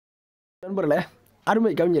நண்பர்களே,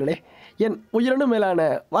 அருமை கவிஞர்களே, என் உயிரினும் மேலான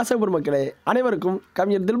வாசக பெருமக்களே, அனைவருக்கும்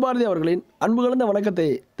கவிஞர் தில்பாரதி அவர்களின் அன்பு கலந்த வணக்கத்தை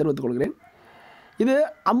தெரிவித்துக் கொள்கிறேன். இது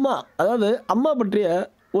அம்மா, அதாவது அம்மா பற்றிய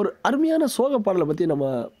ஒரு அருமையான சோக பாடலை பற்றி நம்ம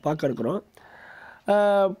பார்க்க இருக்கிறோம்.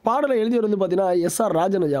 பாடலை எழுதியவர் வந்து பார்த்தீங்கன்னா எஸ்.ஆர்.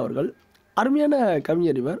 ராஜன் ஐயா அவர்கள். அருமையான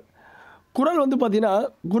கவிஞர் இவர். குரல் வந்து பார்த்தீங்கன்னா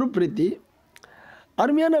குருப்ரீத்தி.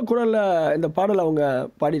 அருமையான குரலில் இந்த பாடலை அவங்க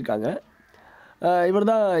பாடியிருக்காங்க. இவர்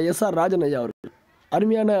தான் எஸ்.ஆர். ராஜன் ஐயா அவர்கள்.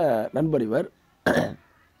 அருமையான நண்பர் இவர்.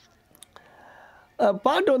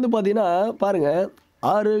 பாட்டு வந்து பார்த்தீங்கன்னா பாருங்கள்,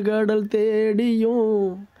 ஆறு கடல் தேடியும்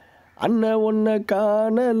அண்ணன் ஒன்றை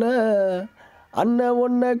காணலை, அண்ணன்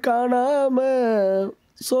ஒன்றை காணாம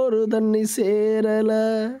சோறு தண்ணி சேரலை,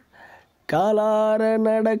 காலார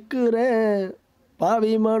நடக்கிறேன்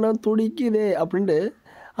பாவி மனம் துடிக்குதே அப்படின்ட்டு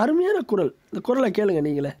அருமையான குரல். இந்த குரலை கேளுங்க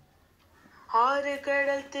நீங்களே. ஆறு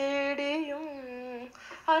கடல் தேடியும்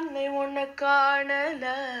அன்னை உன்னை காணல,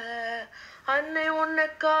 அன்னை உன்னை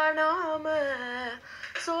காணாம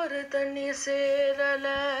சோறு தண்ணி சேரல,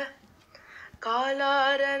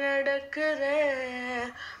 காலார நடக்குற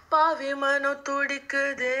பாவி மனம்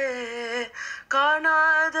துடிக்குதே,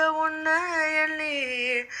 காணாத உன்னை எண்ணி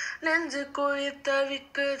நெஞ்சு குழி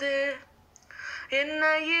தவிக்குது. என்ன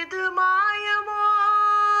இது மாயமோ,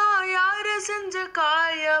 யாரு செஞ்ச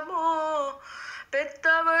காயமோ,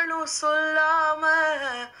 பெத்தவளும் சொல்லாம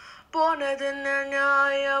போனதென்ன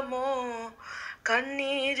நியாயமோ,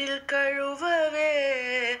 கண்ணீரில் கழுவவே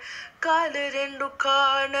காலு ரெண்டும்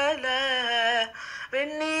காணல,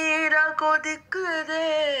 வெந்நீரா கொதிக்குதே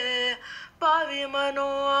பாவி மனோ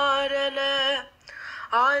ஆறல,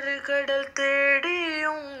 ஆறு கடல்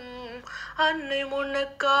தேடியும் அன்னை உன்னை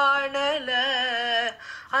காணல,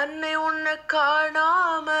 அன்னை உன்னை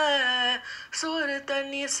காணாம சோறு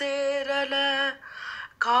தண்ணி சேரல,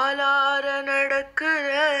 காலார நடக்குற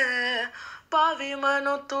பாவி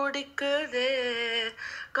மனம் துடிக்குதே,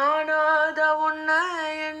 காணாத உன்னை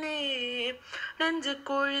எண்ணி நெஞ்சு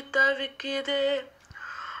குழி தவிக்குதே.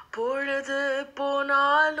 பொழுது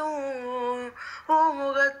போனாலும் ஓ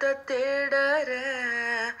முகத்தை தேடற,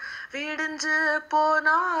 விடிஞ்சு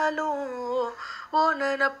போனாலும் ஓ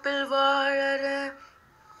நினப்பில் வாழற,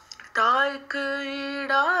 தாய்க்கு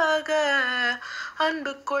ஈடாக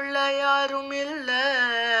அன்பு கொள்ள யாரும் இல்லை,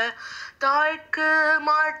 தாய்க்கு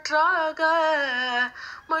மாற்றாக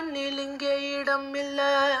மண்ணில் இங்கே இடம்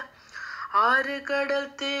இல்லை, ஆறு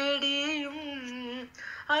கடல் தேடியும்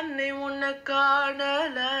அன்னை உன்னை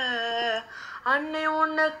காணல, அன்னை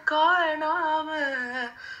உன்னை காணாம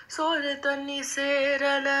சோறு தண்ணி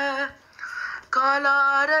சேரல,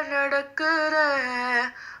 காலார நடக்கிற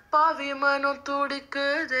பாவி மனம்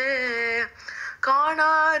துடிக்குதே,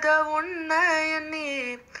 காணாத உன்னை எண்ணி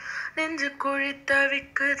நெஞ்சு குழி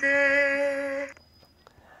தவிக்குதே.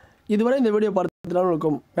 இதுவரை இந்த வீடியோ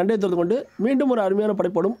பார்த்துக்கும் நன்றியை தெரிந்து கொண்டு மீண்டும் ஒரு அருமையான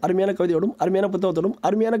படைப்போடும், அருமையான கவிதையோடும், அருமையான புத்தகத்தோடும்,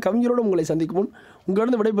 அருமையான கவிஞரோடும் உங்களை சந்திக்கும் முன்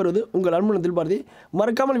உங்களிடம் விடைபெறுவது உங்கள் அன்புடன் தில்பாரதி.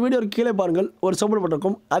 மறக்காமல் வீடியோ கீழே பாருங்கள், ஒரு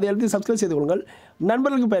சப்போர்ட் அதை எழுதி சப்ஸ்கிரைப் செய்து கொள்ளுங்கள்.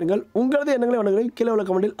 நண்பர்களுக்கு பெயருங்கள். உங்களது எண்ணங்களை வணங்களை கீழே உள்ள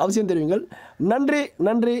கமெண்டில் அவசியம் தெரிவிங்கள். நன்றி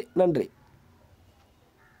நன்றி நன்றி.